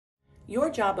Your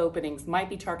job openings might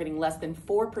be targeting less than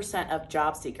 4% of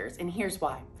job seekers, and here's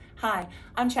why. Hi,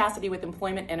 I'm Chastity with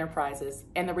Employment Enterprises,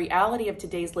 and the reality of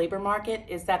today's labor market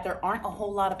is that there aren't a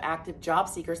whole lot of active job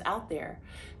seekers out there.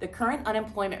 The current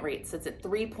unemployment rate sits at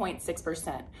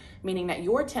 3.6%, meaning that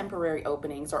your temporary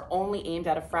openings are only aimed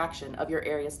at a fraction of your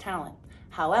area's talent.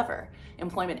 However,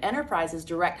 Employment Enterprises'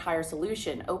 direct hire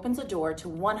solution opens a door to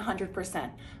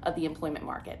 100% of the employment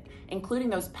market, including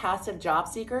those passive job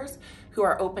seekers who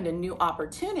are open to new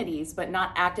opportunities but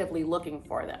not actively looking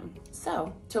for them.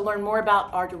 So, to learn more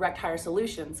about our direct hire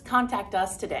solutions, contact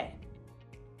us today.